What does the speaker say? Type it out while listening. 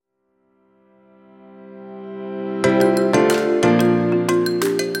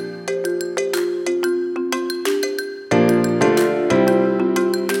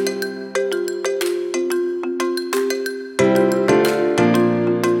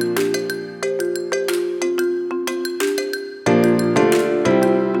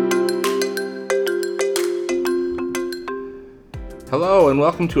and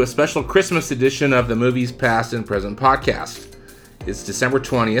welcome to a special Christmas edition of the Movies Past and Present podcast. It's December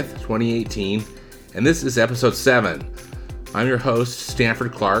 20th, 2018, and this is episode 7. I'm your host,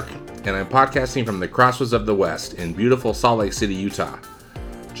 Stanford Clark, and I'm podcasting from the Crossroads of the West in beautiful Salt Lake City, Utah.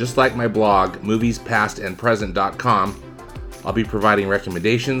 Just like my blog, moviespastandpresent.com, I'll be providing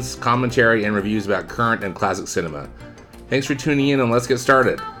recommendations, commentary, and reviews about current and classic cinema. Thanks for tuning in, and let's get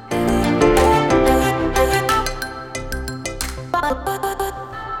started.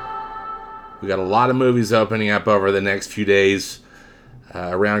 We got a lot of movies opening up over the next few days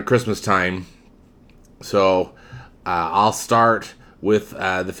around Christmas time. So I'll start with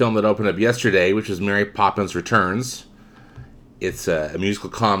the film that opened up yesterday, which was Mary Poppins Returns. It's a musical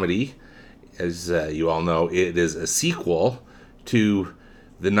comedy. As you all know, it is a sequel to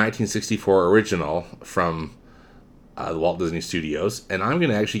the 1964 original from the Walt Disney Studios. And I'm going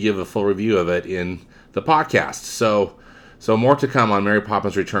to actually give a full review of it in the podcast. So more to come on Mary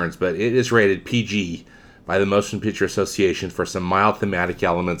Poppins Returns, but it is rated PG by the Motion Picture Association for some mild thematic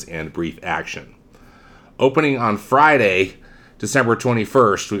elements and brief action. Opening on Friday, December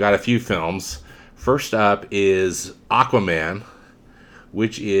 21st, we got a few films. First up is Aquaman,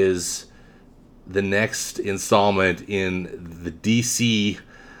 which is the next installment in the DC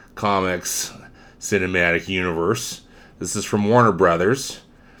Comics cinematic universe. This is from Warner Brothers,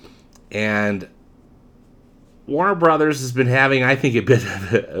 and Warner Brothers has been having, I think, a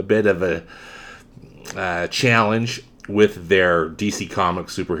bit of a challenge with their DC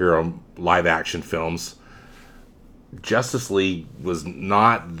Comics superhero live-action films. Justice League was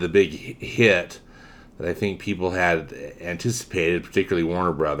not the big hit that I think people had anticipated, particularly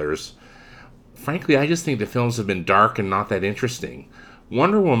Warner Brothers. Frankly, I just think the films have been dark and not that interesting.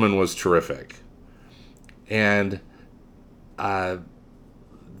 Wonder Woman was terrific. And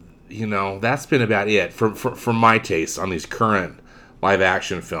that's been about it for my taste on these current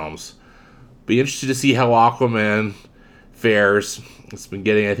live-action films. Be interested to see how Aquaman fares. It's been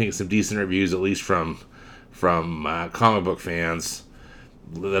getting, I think, some decent reviews, at least from comic book fans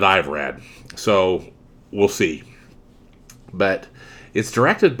that I've read. So we'll see. But it's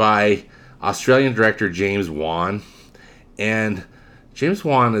directed by Australian director James Wan, and James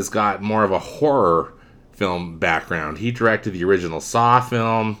Wan has got more of a horror film background. He directed the original Saw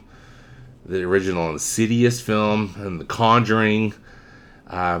film, the original Insidious film, and The Conjuring.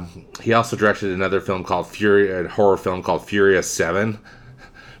 He also directed another film called a horror film called Furious 7.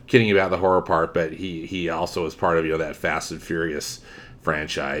 Kidding about the horror part, but he also is part of that Fast and Furious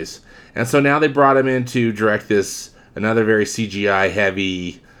franchise. And so now they brought him in to direct another very CGI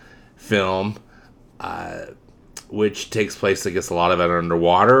heavy film, which takes place, I guess, a lot of it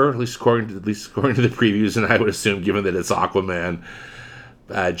underwater, at least according to the previews, and I would assume, given that it's Aquaman.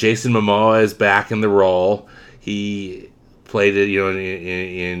 Jason Momoa is back in the role. He played it,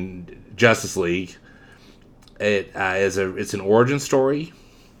 in Justice League. It's an origin story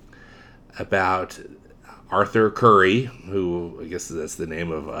about Arthur Curry, who I guess that's the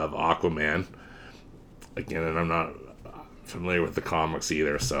name of Aquaman. Again, and I'm not familiar with the comics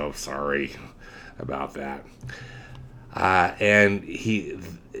either, so sorry about that. And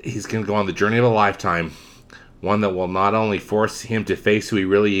he's going to go on the journey of a lifetime, one that will not only force him to face who he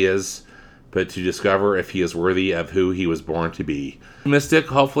really is, but to discover if he is worthy of who he was born to be. Mystic,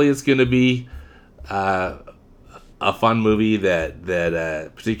 hopefully it's going to be a fun movie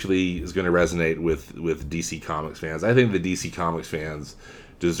that particularly is going to resonate with DC Comics fans. I think the DC Comics fans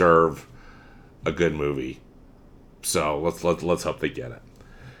deserve a good movie. So let's hope they get it.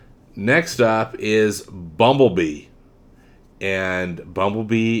 Next up is Bumblebee. And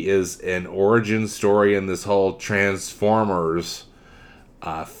Bumblebee is an origin story in this whole Transformers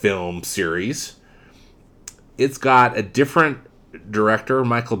film series. It's got a different director.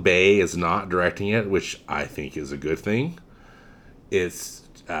 Michael Bay is not directing it, which I think is a good thing. It's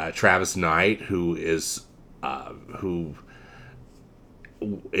Travis Knight, who is from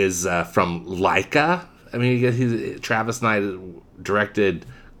Laika. I mean, Travis Knight directed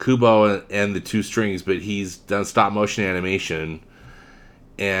Kubo and the Two Strings, but he's done stop motion animation,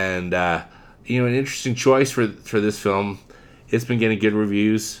 and an interesting choice for this film. It's been getting good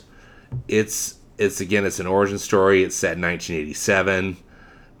reviews. It's an origin story. It's set in 1987.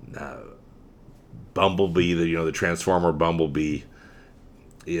 Bumblebee, the Transformer Bumblebee,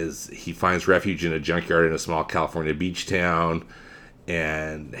 he finds refuge in a junkyard in a small California beach town,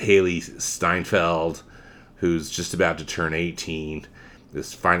 and Haley Steinfeld, who's just about to turn 18,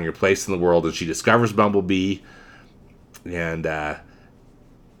 is finding her place in the world, and she discovers Bumblebee, and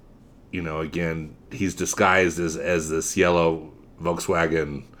he's disguised as this yellow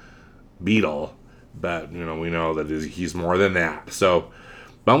Volkswagen Beetle but we know that he's more than that. So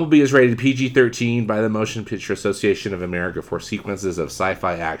Bumblebee is rated PG-13 by the Motion Picture Association of America for sequences of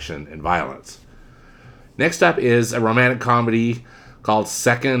sci-fi action and violence. Next up is a romantic comedy called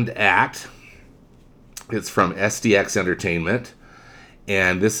Second Act. It's from SDX Entertainment,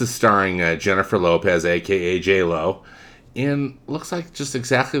 and this is starring Jennifer Lopez, aka J-Lo, and looks like just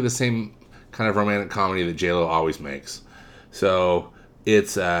exactly the same kind of romantic comedy that J-Lo always makes. So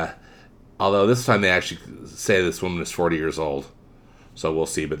it's, although this time they actually say this woman is 40 years old, so we'll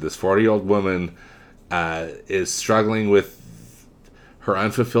see. But this 40-year-old woman is struggling with her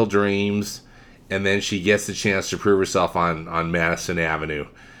unfulfilled dreams, and then she gets the chance to prove herself on Madison Avenue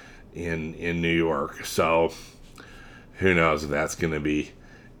in New York. So who knows if that's going to be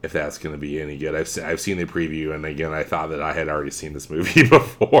any good. I've seen the preview, and again, I thought that I had already seen this movie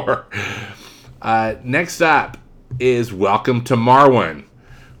before. Next up is Welcome to Marwen,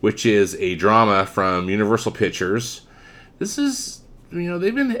 which is a drama from Universal Pictures. This is,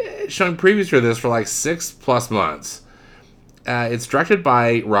 they've been showing previews for this for like 6+ months. It's directed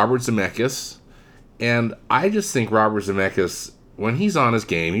by Robert Zemeckis, and I just think Robert Zemeckis, when he's on his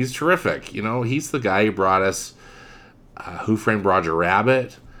game, he's terrific. He's the guy who brought us Who Framed Roger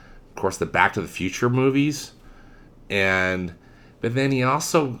Rabbit, of course, the Back to the Future movies, but then he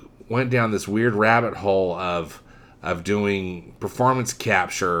also went down this weird rabbit hole of doing performance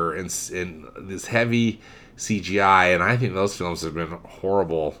capture and this heavy CGI, and I think those films have been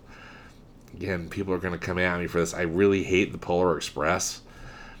horrible. Again, people are going to come at me for this. I really hate The Polar Express.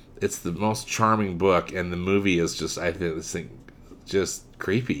 It's the most charming book, and the movie is just, I think, this thing just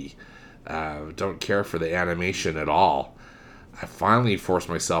creepy. Don't care for the animation at all. I finally forced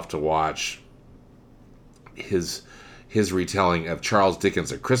myself to watch his retelling of Charles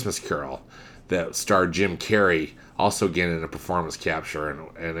Dickens' A Christmas Carol that starred Jim Carrey, also again in a performance capture,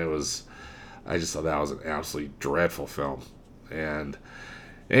 and it was, I just thought that was an absolutely dreadful film. And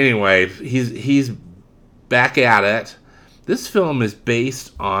anyway, he's back at it. This film is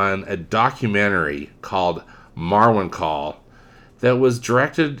based on a documentary called Marwencol that was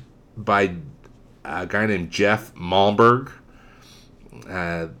directed by a guy named Jeff Malmberg.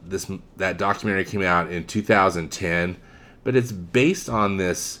 That documentary came out in 2010, but it's based on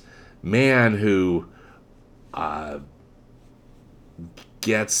this man who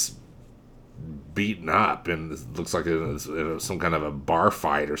gets beaten up, and it looks like some kind of a bar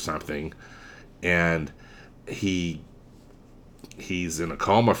fight or something, and he's in a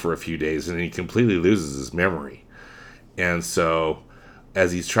coma for a few days, and he completely loses his memory. And so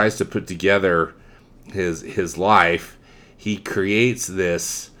as he tries to put together his life, he creates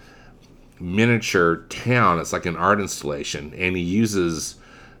this miniature town. It's like an art installation, and he uses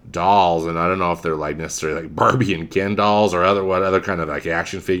dolls, and I don't know if they're like necessarily like Barbie and Ken dolls or other kind of like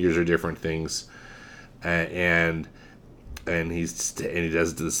action figures or different things. And he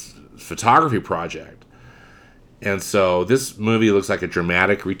does this photography project. And so this movie looks like a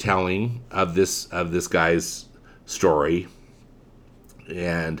dramatic retelling of this guy's story,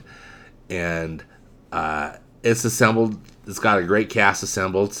 and it's assembled. It's got a great cast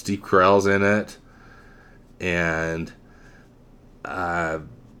assembled. Steve Carell's in it, and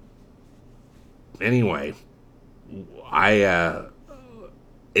anyway,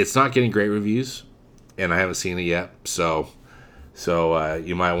 it's not getting great reviews, and I haven't seen it yet. So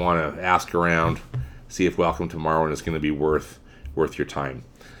you might want to ask around, see if Welcome to Marwen is going to be worth your time.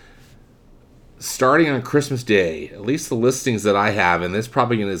 Starting on Christmas Day, at least the listings that I have, and this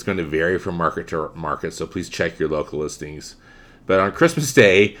probably is going to vary from market to market, so please check your local listings. But on Christmas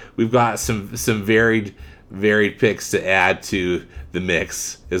Day, we've got some varied picks to add to the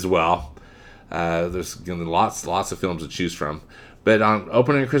mix as well. There's lots of films to choose from. But on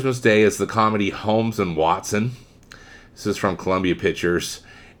opening Christmas Day is the comedy Holmes and Watson. This is from Columbia Pictures,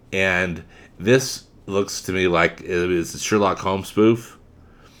 and this looks to me like it is a Sherlock Holmes spoof.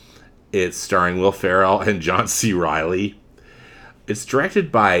 It's starring Will Ferrell and John C. Reilly. It's directed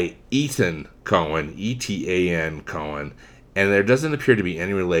by Ethan Coen, E-T-A-N Coen, and there doesn't appear to be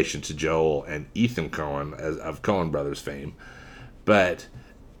any relation to Joel and Ethan Coen of Coen Brothers fame. But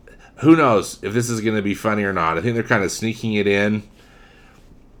who knows if this is going to be funny or not. I think they're kind of sneaking it in.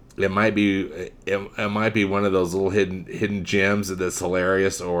 It might be one of those little hidden gems that's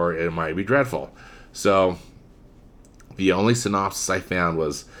hilarious, or it might be dreadful. So the only synopsis I found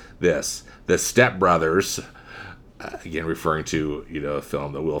was this: the Step Brothers, again referring to a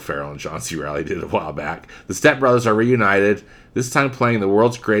film that Will Ferrell and John C. Reilly did a while back. The Step Brothers are reunited, this time playing the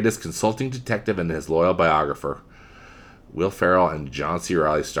world's greatest consulting detective and his loyal biographer. Will Ferrell and John C.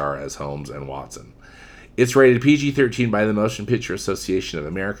 Reilly star as Holmes and Watson. It's rated PG-13 by the Motion Picture Association of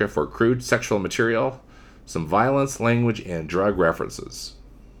America for crude sexual material, some violence, language, and drug references.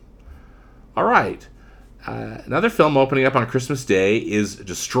 All right. Another film opening up on Christmas Day is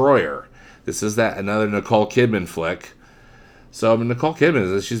Destroyer. This is another Nicole Kidman flick. So Nicole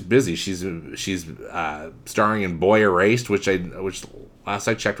Kidman, she's busy. She's starring in Boy Erased, which last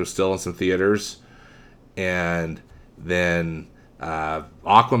I checked was still in some theaters, and then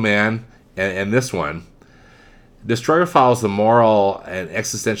Aquaman, and this one. Destroyer follows the moral and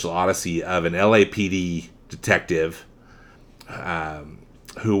existential odyssey of an LAPD detective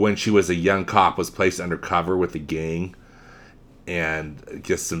who, when she was a young cop, was placed undercover with the gang, and I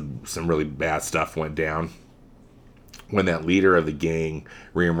guess some really bad stuff went down. When that leader of the gang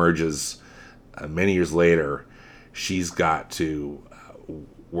reemerges many years later, she's got to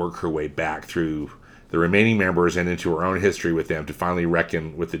work her way back through the remaining members and into her own history with them to finally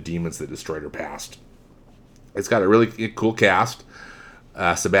reckon with the demons that destroyed her past. It's got a really cool cast.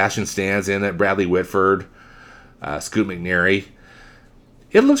 Sebastian Stan's in it, Bradley Whitford, Scoot McNairy.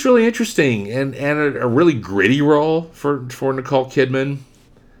 It looks really interesting and a really gritty role for Nicole Kidman.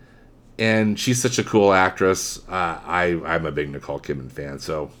 And she's such a cool actress. I'm a big Nicole Kidman fan,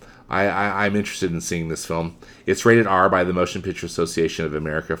 so I'm interested in seeing this film. It's rated R by the Motion Picture Association of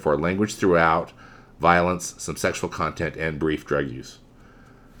America for language throughout, violence, some sexual content, and brief drug use.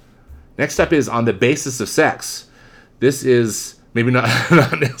 Next up is On the Basis of Sex. This is maybe not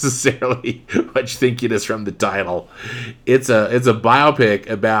necessarily what you think it is from the title. It's a biopic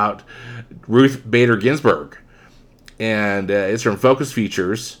about Ruth Bader Ginsburg, and it's from Focus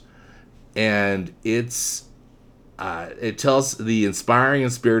Features, and it tells the inspiring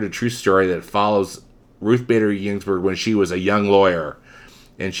and spirited true story that follows Ruth Bader Ginsburg when she was a young lawyer,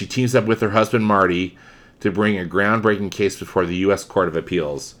 and she teams up with her husband Marty to bring a groundbreaking case before the U.S. Court of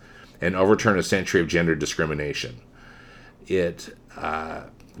Appeals and overturn a century of gender discrimination.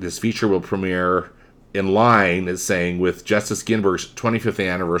 This feature will premiere in line, it's saying, with Justice Ginsburg's 25th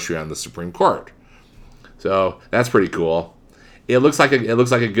anniversary on the Supreme Court. So that's pretty cool. It looks like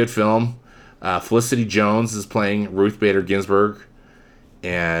a good film. Felicity Jones is playing Ruth Bader Ginsburg,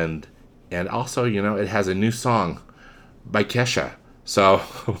 and also, it has a new song by Kesha. So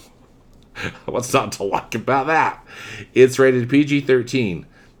what's not to like about that? It's rated PG-13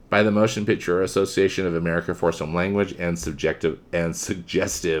 by the Motion Picture Association of America for some language and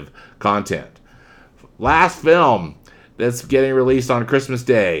suggestive content. Last film that's getting released on Christmas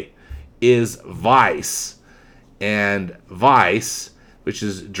Day is Vice. And Vice, which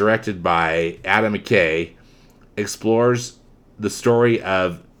is directed by Adam McKay, explores the story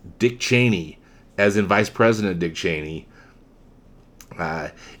of Dick Cheney, as in Vice President Dick Cheney.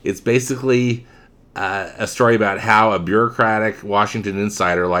 It's basically a story about how a bureaucratic Washington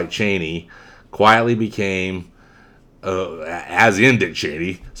insider like Cheney quietly became, quietly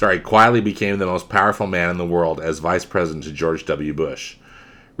became the most powerful man in the world as vice president to George W. Bush,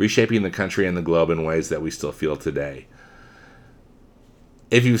 reshaping the country and the globe in ways that we still feel today.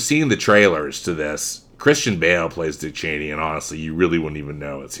 If you've seen the trailers to this, Christian Bale plays Dick Cheney, and honestly, you really wouldn't even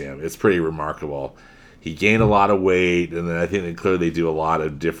know it's him. It's pretty remarkable. He gained a lot of weight, and then I think they clearly do a lot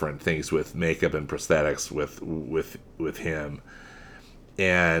of different things with makeup and prosthetics with him.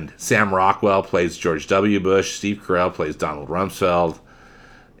 And Sam Rockwell plays George W. Bush. Steve Carell plays Donald Rumsfeld.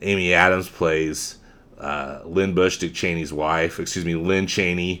 Amy Adams plays Lynn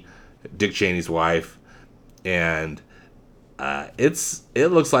Cheney, Dick Cheney's wife. And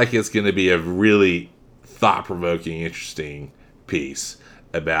it looks like it's going to be a really thought-provoking, interesting piece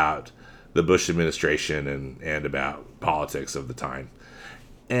about the Bush administration and about politics of the time.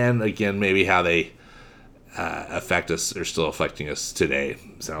 And again, maybe how they affect us, or still affecting us today,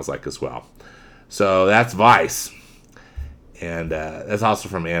 sounds like, as well. So that's Vice. And that's also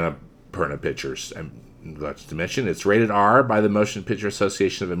from Annapurna Pictures. I'm glad to mention it's rated R by the Motion Picture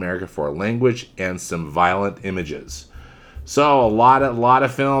Association of America for language and some violent images. So a lot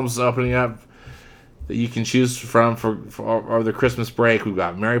of films opening up that you can choose from for over the Christmas break. We've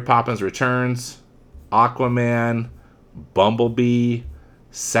got Mary Poppins Returns, Aquaman, Bumblebee,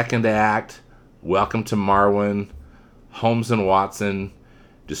 Second Act, Welcome to Marwen, Holmes and Watson,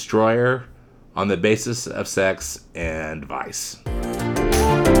 Destroyer, On the Basis of Sex, and Vice.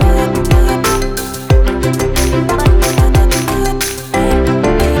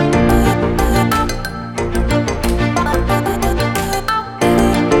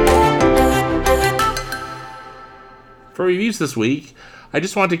 For reviews this week, I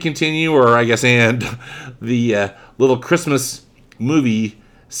just want to continue, or I guess end, the little Christmas movie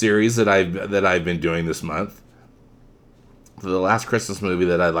series that I've been doing this month. The last Christmas movie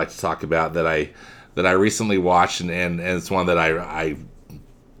that I'd like to talk about that I that I recently watched, and it's one that I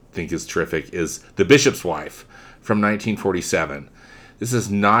think is terrific, is The Bishop's Wife from 1947. This is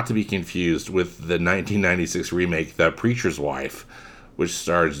not to be confused with the 1996 remake, The Preacher's Wife, which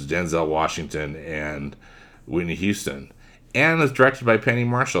stars Denzel Washington and Whitney Houston, and is directed by Penny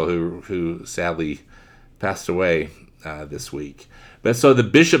Marshall, who sadly passed away this week. But so The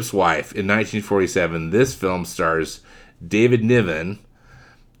Bishop's Wife in 1947, this film stars David Niven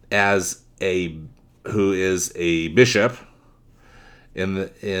who is a bishop in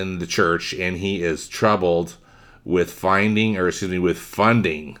the church, and he is troubled with funding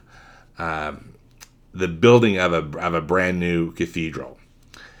the building of a brand new cathedral.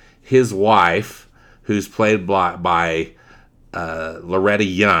 His wife, who's played by Loretta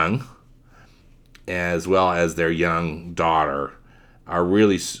Young, as well as their young daughter, are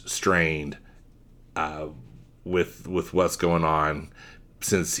really strained with what's going on,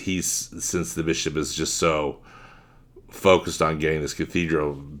 since the bishop is just so focused on getting this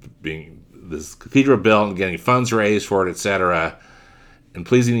cathedral built and getting funds raised for it, etc., and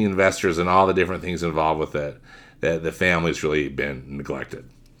pleasing the investors and all the different things involved with it, that the family's really been neglected.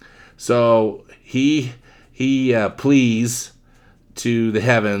 So he pleads to the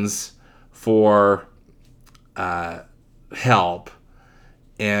heavens for help,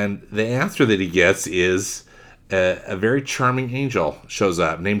 and the answer that he gets is a very charming angel shows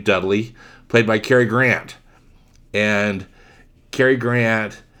up named Dudley, played by Cary Grant. And Cary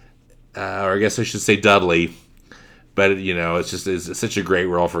Grant, or I guess I should say Dudley, but it's such a great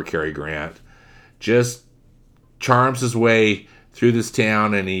role for Cary Grant. Just charms his way through this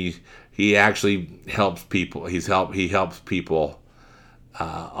town, and he actually helps people. He helps people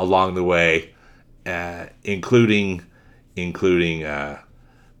along the way, including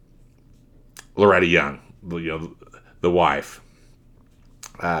Loretta Young, the wife.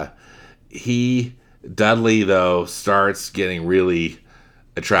 Dudley, though, starts getting really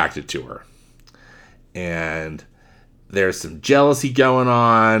attracted to her. And there's some jealousy going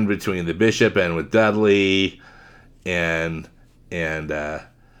on between the bishop and with Dudley. And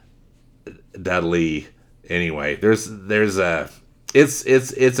Dudley, anyway, it's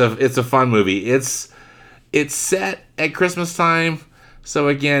a fun movie. It's set at Christmas time. So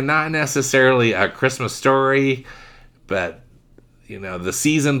again, not necessarily a Christmas story, but the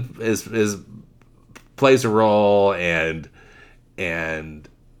season plays a role, and Cary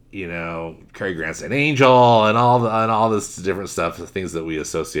Grant's an angel, and all this different stuff, the things that we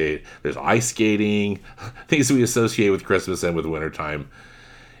associate. There's ice skating, things that we associate with Christmas and with wintertime.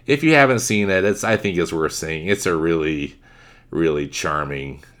 If you haven't seen it, I think it's worth seeing. It's a really, really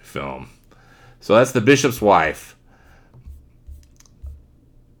charming film. So that's The Bishop's Wife.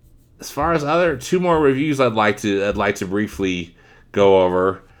 As far as other two more reviews, I'd like to briefly go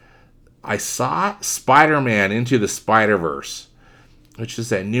over. I saw Spider-Man Into the Spider-Verse, which is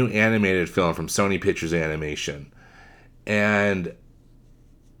that new animated film from Sony Pictures Animation, and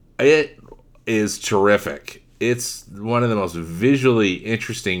it is terrific. It's one of the most visually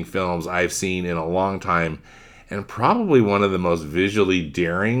interesting films I've seen in a long time, and probably one of the most visually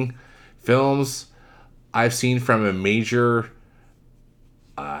daring films I've seen from a major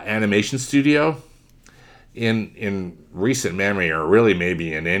animation studio in recent memory, or really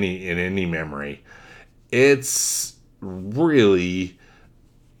maybe in any memory. It's really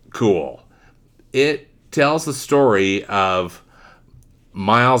cool. It tells the story of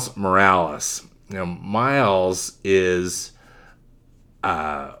Miles Morales. Miles is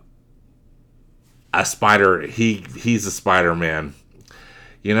a spider. He's a Spider-Man.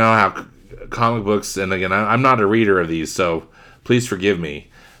 You know how comic books, and again, I'm not a reader of these, so please forgive me.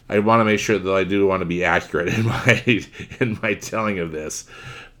 I want to make sure that I do want to be accurate in my telling of this.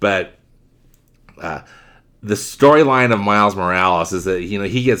 But the storyline of Miles Morales is that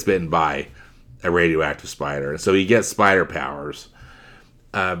he gets bitten by a radioactive spider, so he gets spider powers.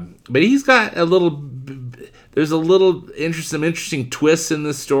 But he's got there's some interesting twists in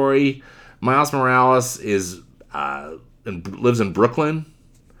this story. Miles Morales lives in Brooklyn.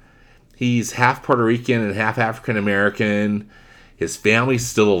 He's half Puerto Rican and half African American. His family's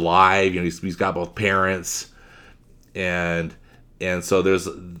still alive. He's got both parents, and so there's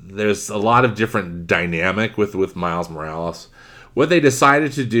a lot of different dynamic with Miles Morales. What they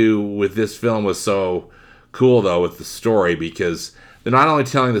decided to do with this film was so cool, though, with the story, because they're not only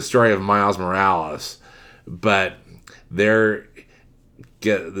telling the story of Miles Morales, but this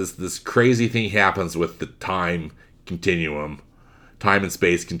crazy thing happens with the time and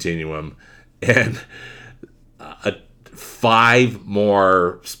space continuum, and 5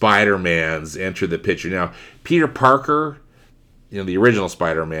 more Spider-Mans enter the picture. Now, Peter Parker, the original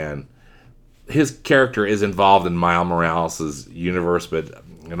Spider-Man, his character is involved in Miles Morales' universe, but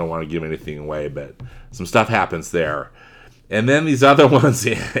I don't want to give anything away, but some stuff happens there. And then these other ones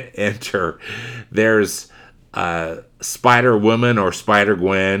enter. There's Spider-Woman or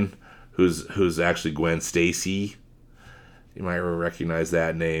Spider-Gwen, who's actually Gwen Stacy. You might recognize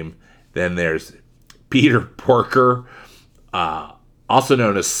that name. Then there's Peter Porker, also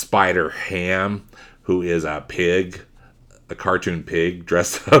known as Spider-Ham, who is a pig, a cartoon pig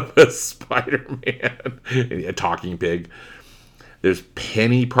dressed up as Spider-Man, a talking pig. There's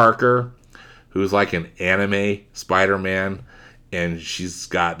Penny Parker, who's like an anime Spider-Man, and she's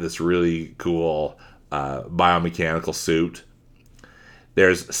got this really cool biomechanical suit.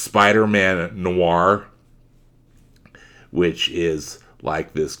 There's Spider-Man Noir, which is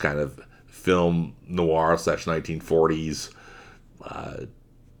like this kind of film noir / 1940s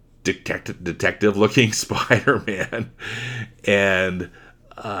detective looking Spider-Man. And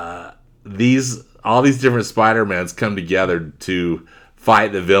all these different Spider-Mans come together to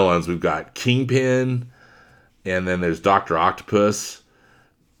fight the villains. We've got Kingpin, and then there's Dr. Octopus.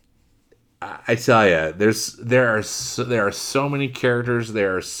 I tell you, there are so many characters.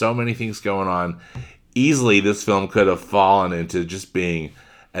 There are so many things going on. Easily, this film could have fallen into just being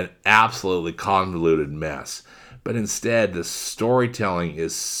an absolutely convoluted mess. But instead, the storytelling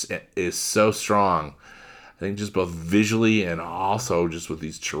is so strong. I think just both visually and also just with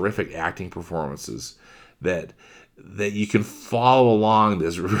these terrific acting performances that you can follow along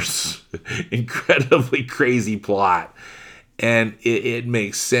this incredibly crazy plot. And it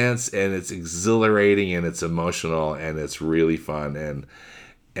makes sense, and it's exhilarating, and it's emotional, and it's really fun. And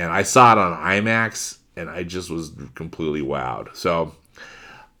I saw it on IMAX, and I just was completely wowed. So,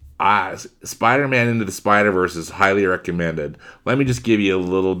 Spider-Man Into the Spider-Verse is highly recommended. Let me just give you a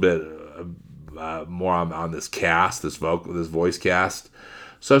little bit more on this cast, this voice cast.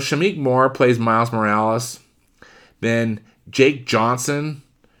 So, Shamik Moore plays Miles Morales. Then Jake Johnson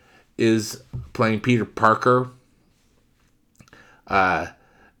is playing Peter Parker.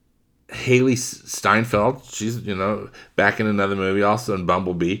 Haley Steinfeld, she's back in another movie, also in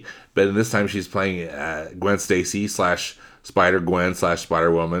Bumblebee, but this time she's playing Gwen Stacy / Spider-Gwen /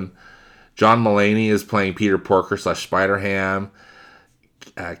 Spider-Woman. John Mulaney is playing Peter Porker / Spider-Ham.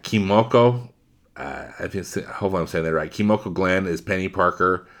 Kimoko, hopefully I'm saying that right. Kimoko Glenn is Penny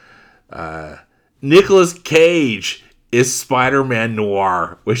Parker. Nicolas Cage is Spider-Man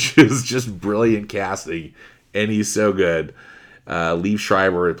Noir, which is just brilliant casting, and he's so good. Liev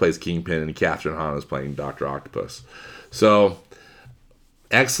Schreiber plays Kingpin, and Catherine Hahn is playing Dr. Octopus. So,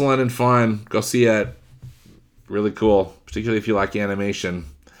 excellent and fun. Go see it. Really cool, particularly if you like animation.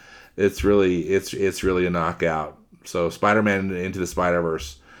 It's really a knockout. So, Spider-Man Into the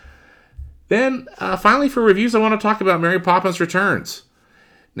Spider-Verse. Then, finally for reviews, I want to talk about Mary Poppins Returns.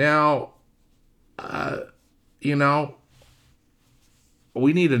 Now,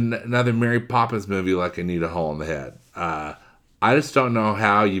 we need another Mary Poppins movie like I Need a Hole in the Head. I just don't know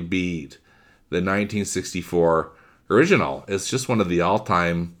how you beat the 1964 original. It's just one of the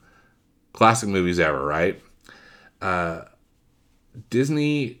all-time classic movies ever, right?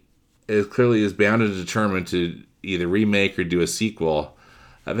 Disney is bound and determined to either remake or do a sequel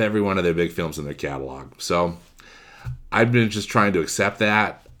of every one of their big films in their catalog. So I've been just trying to accept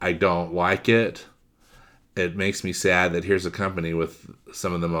that. I don't like it. It makes me sad that here's a company with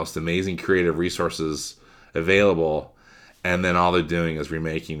some of the most amazing creative resources available, and then all they're doing is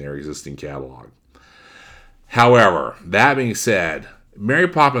remaking their existing catalog. However, that being said, Mary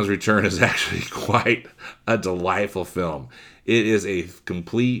Poppins Return is actually quite a delightful film. It is a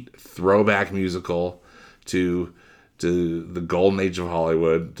complete throwback musical to the golden age of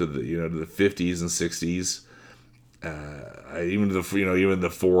Hollywood, to the the 50s and 60s, even the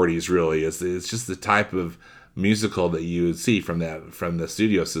 40s. Really, it's just the type of musical that you would see from the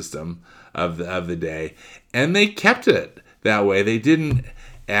studio system of the day, and they kept it that way. They didn't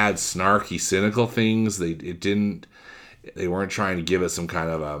add snarky, cynical things. They weren't trying to give it some kind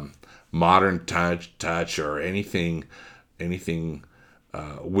of modern touch or anything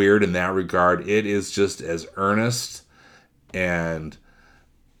weird in that regard. It is just as earnest and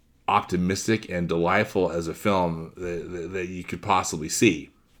optimistic and delightful as a film that you could possibly see.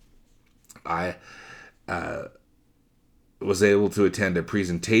 I was able to attend a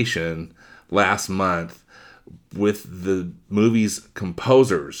presentation last month with the movie's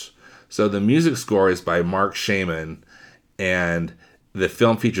composers. So the music score is by Mark Shaman, and the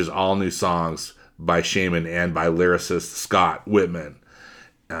film features all new songs by Shaman and by lyricist Scott Whitman.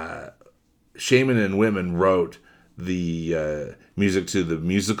 Shaman and Whitman wrote the music to the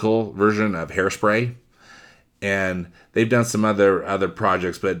musical version of Hairspray, and they've done some other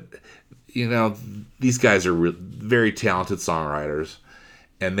projects, but these guys are very talented songwriters,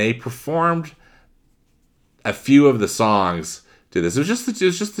 and they performed a few of the songs to this. It was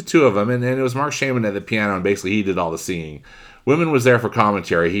just the two of them, and it was Mark Shaman at the piano, and basically he did all the singing. Women was there for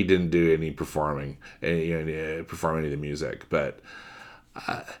commentary. He didn't do any performing, perform any of the music, but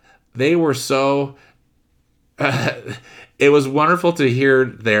they were so. It was wonderful to hear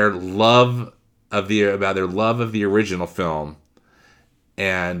their love of the original film,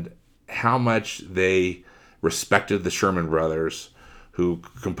 and how much they respected the Sherman Brothers, who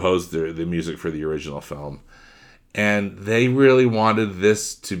composed the music for the original film. And they really wanted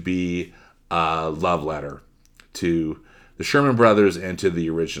this to be a love letter to the Sherman Brothers and to the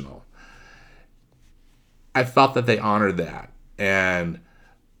original. I felt that they honored that. And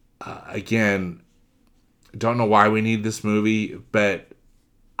again, don't know why we need this movie, but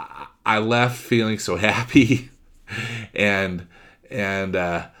I left feeling so happy. and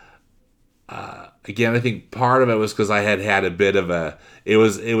again, I think part of it was because I had a bit of it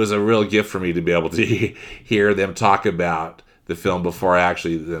was a real gift for me to be able to hear them talk about the film before I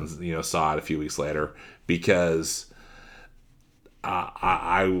actually then saw it a few weeks later, because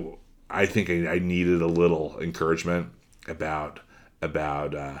I think I needed a little encouragement about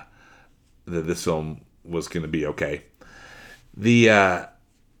that this film was going to be okay. The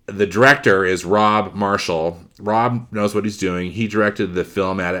director is Rob Marshall. Rob knows what he's doing. He directed the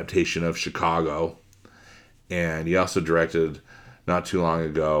film adaptation of Chicago, and he also directed, not too long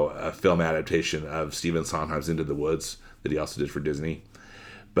ago, a film adaptation of Stephen Sondheim's Into the Woods that he also did for Disney.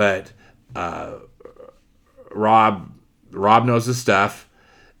 But Rob knows his stuff.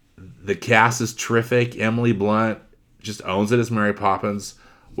 The cast is terrific. Emily Blunt just owns it as Mary Poppins.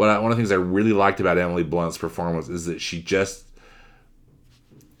 One of the things I really liked about Emily Blunt's performance is that she just,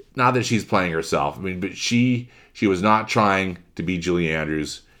 not that she's playing herself, but she was not trying to be Julie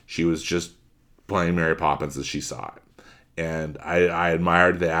Andrews. She was just playing Mary Poppins as she saw it. And I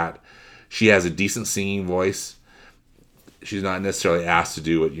admired that. She has a decent singing voice. She's not necessarily asked to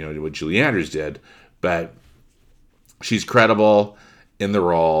do what Julie Andrews did, but she's credible in the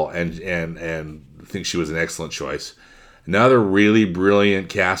role, and I think she was an excellent choice. Another really brilliant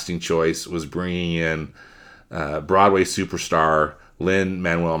casting choice was bringing in Broadway superstar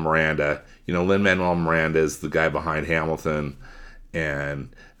Lin-Manuel Miranda. Lin-Manuel Miranda is the guy behind Hamilton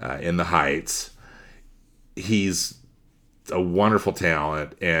and In the Heights. He's a wonderful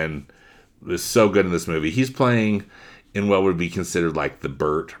talent and was so good in this movie. He's playing in what would be considered like the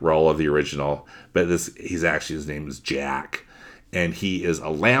Bert role of the original, but his name is Jack, and he is a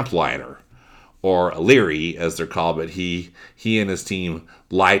lamplighter, or a Leary as they're called, but he and his team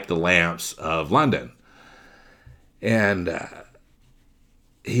light the lamps of London. And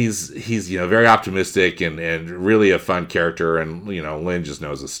he's very optimistic and really a fun character, and Lin just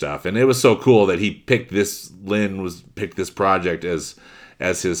knows his stuff. And it was so cool that picked this project as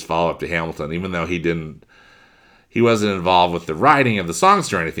his follow-up to Hamilton, even though he wasn't involved with the writing of the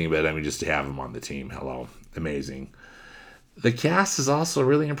songs or anything, but just to have him on the team, hello, amazing. The cast is also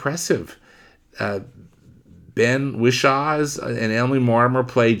really impressive. Ben Whishaw and Emily Mortimer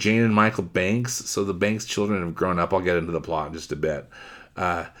play Jane and Michael Banks, so the Banks children have grown up. I'll get into the plot in just a bit.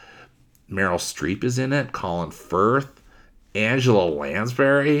 Meryl Streep is in it, Colin Firth, Angela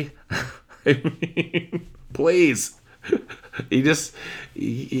Lansbury. Please.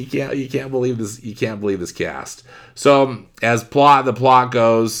 You can't believe this. You can't believe this cast. So as the plot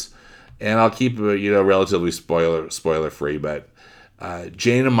goes, and I'll keep it relatively spoiler free, but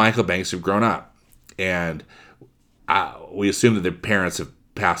Jane and Michael Banks have grown up, and we assume that their parents have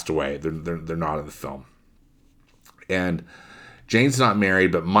passed away. They're not in the film, and Jane's not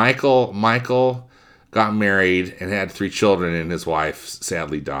married, but Michael got married and had 3 children, and his wife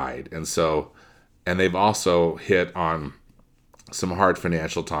sadly died, and they've also hit on some hard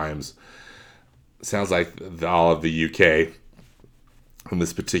financial times. Sounds like all of the UK in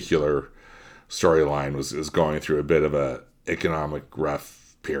this particular storyline was going through a bit of a economic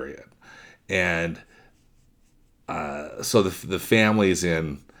rough period, and so the family's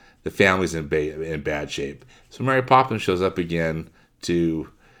in bad shape. So Mary Poppins shows up again to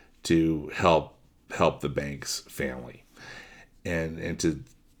help the Banks family, and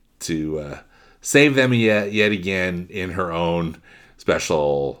to save them yet again in her own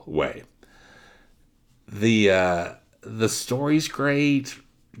special way. The story's great.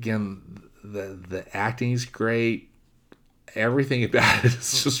 Again, the acting's great. Everything about it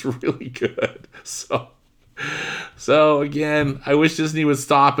is just really good. So again, I wish Disney would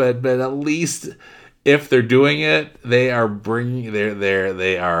stop it, but at least if they're doing it, they are doing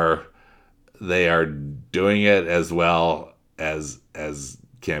it as well as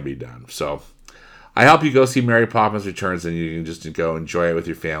can be done. So I hope you go see Mary Poppins Returns, and you can just go enjoy it with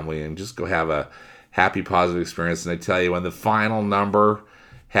your family and just go have a happy, positive experience. And I tell you, when the final number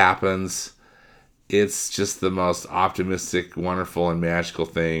happens, it's just the most optimistic, wonderful, and magical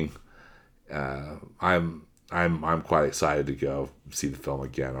thing. I'm quite excited to go see the film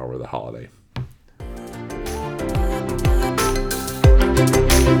again over the holiday.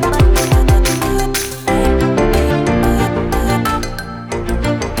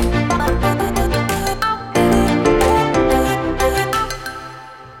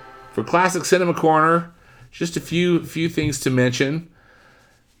 For Classic Cinema Corner, just a few things to mention.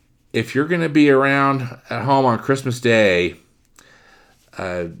 If you're going to be around at home on Christmas Day,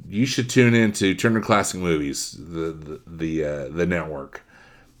 you should tune in to Turner Classic Movies, the network.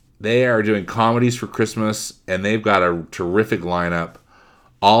 They are doing comedies for Christmas, and they've got a terrific lineup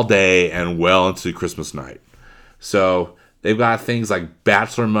all day and well into Christmas night. So they've got things like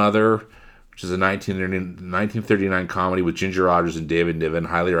Bachelor Mother, which is a 1939 comedy with Ginger Rogers and David Niven.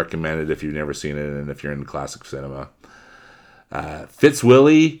 Highly recommended if you've never seen it and if you're into classic cinema.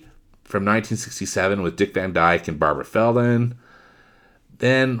 Fitzwilly from 1967 with Dick Van Dyke and Barbara Feldon.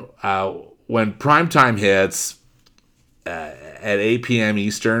 Then when primetime hits at 8 p.m.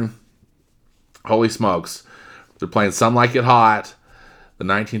 Eastern, holy smokes, they're playing Some Like It Hot, the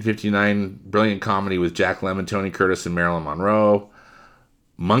 1959 brilliant comedy with Jack Lemmon, Tony Curtis, and Marilyn Monroe.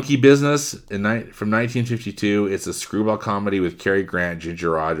 Monkey Business from 1952. It's a screwball comedy with Cary Grant, Ginger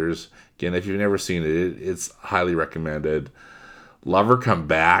Rogers. Again, if you've never seen it, it's highly recommended. Lover Come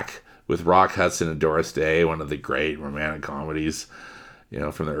Back with Rock Hudson and Doris Day, one of the great romantic comedies,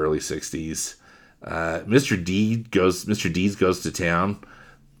 from the early 60s. Mr. Deeds Goes to Town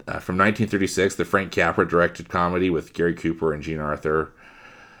from 1936, the Frank Capra directed comedy with Gary Cooper and Jean Arthur.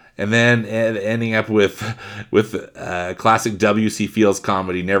 And then ending up with classic W.C. Fields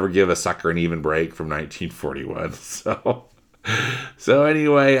comedy, Never Give a Sucker an Even Break from 1941. So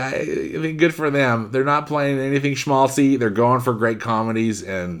anyway, I think good for them. They're not playing anything schmaltzy. They're going for great comedies,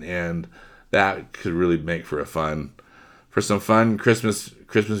 and that could really make for some fun Christmas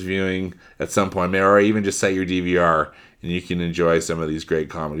viewing at some point, or even just set your DVR and you can enjoy some of these great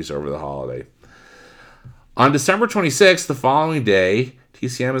comedies over the holiday. On December 26th, the following day,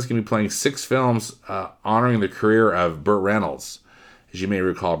 TCM is going to be playing 6 films honoring the career of Burt Reynolds. As you may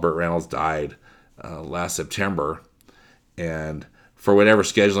recall, Burt Reynolds died last September, and for whatever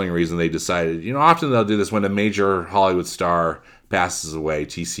scheduling reason, they decided, often they'll do this when a major Hollywood star passes away,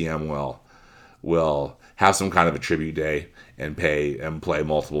 TCM will have some kind of a tribute day and play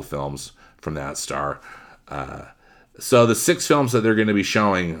multiple films from that star. So the 6 films that they're going to be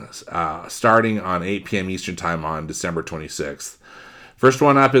showing starting on 8 p.m. Eastern Time on December 26th. First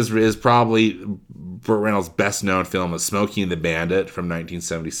one up is probably Burt Reynolds' best-known film, Smokey and the Bandit from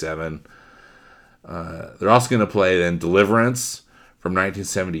 1977. They're also going to play then Deliverance from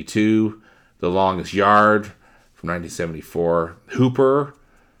 1972, The Longest Yard from 1974, Hooper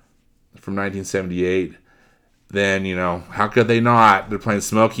from 1978. Then, how could they not? They're playing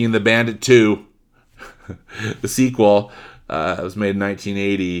Smokey and the Bandit 2, the sequel. It was made in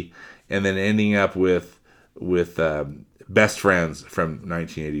 1980, and then ending up with Best Friends from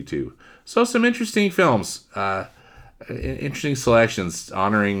 1982. So some interesting films, interesting selections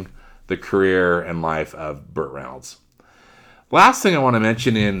honoring the career and life of Burt Reynolds. Last thing I want to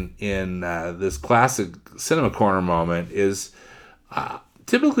mention in this classic cinema corner moment is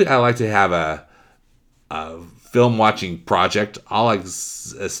typically I like to have a film watching project. I'll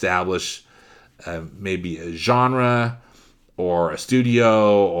establish maybe a genre or a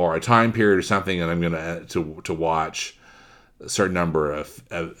studio or a time period or something, and I'm going to watch a certain number of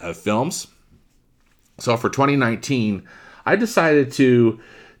films. So for 2019, I decided to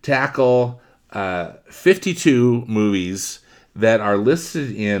tackle 52 movies that are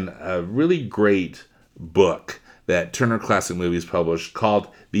listed in a really great book that Turner Classic Movies published called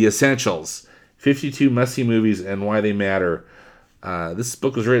The Essentials, 52 Must-See Movies and Why They Matter. This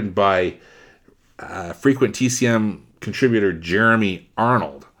book was written by frequent TCM contributor Jeremy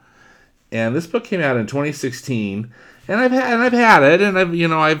Arnold. And this book came out in 2016, and I've had it, and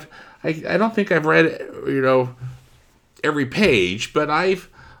I don't think I've read every page, but I've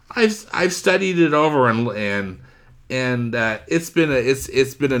studied it over and it's been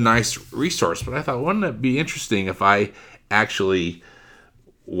a nice resource. But I thought, wouldn't it be interesting if I actually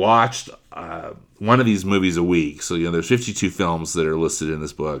watched one of these movies a week? So there's 52 films that are listed in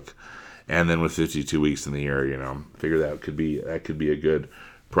this book, and then with 52 weeks in the year, figure that could be a good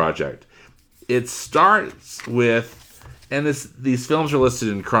project. It starts with, and these films are listed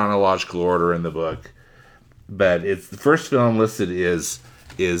in chronological order in the book, but it's the first film listed is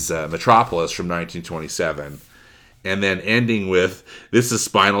Metropolis from 1927, and then ending with this is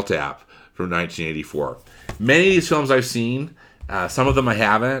Spinal Tap from 1984. Many of these films I've seen, some of them I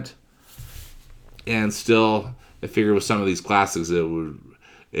haven't, and still I figure with some of these classics it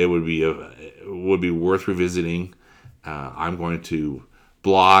would be worth revisiting. I'm going to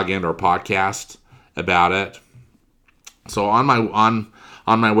blog and or podcast about it. So on my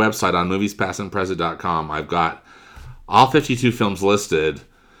website on moviespastandpresent.com, I've got all 52 films listed,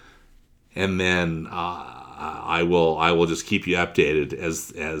 and then I will just keep you updated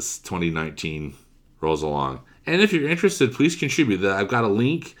as 2019 rolls along. And if you're interested, please contribute. I've got a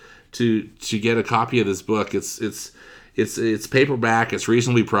link to get a copy of this book. It's paperback. It's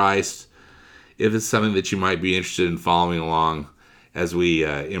reasonably priced. If it's something that you might be interested in following along as we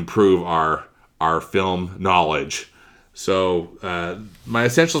improve our film knowledge. So my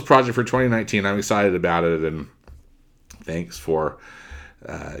Essentials project for 2019, I'm excited about it, and thanks for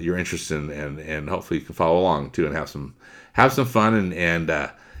your interest in, and hopefully you can follow along too and have some fun and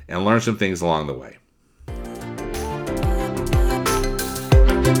learn some things along the way.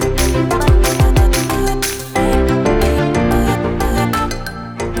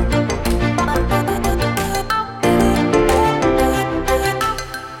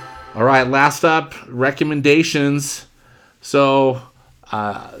 All right, last up, recommendations. So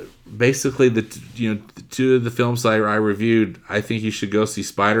basically, the two of the films I reviewed, I think you should go see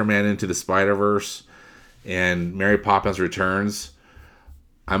Spider-Man Into the Spider-Verse and Mary Poppins Returns.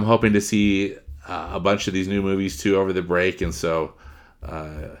 I'm hoping to see a bunch of these new movies too over the break, and so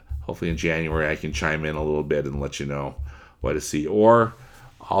hopefully in January I can chime in a little bit and let you know what to see. Or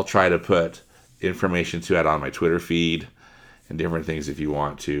I'll try to put information to it on my Twitter feed and different things if you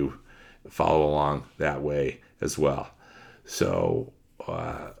want to follow along that way as well. So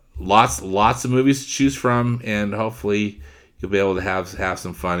lots of movies to choose from, and hopefully you'll be able to have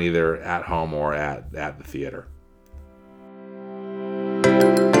some fun either at home or at the theater.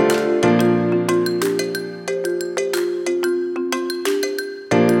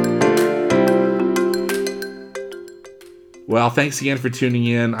 Well, thanks again for tuning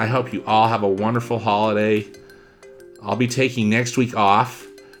in. I hope you all have a wonderful holiday. I'll be taking next week off,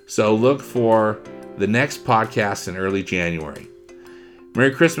 so look for the next podcast in early January.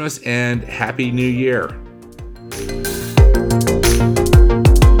 Merry Christmas and Happy New Year.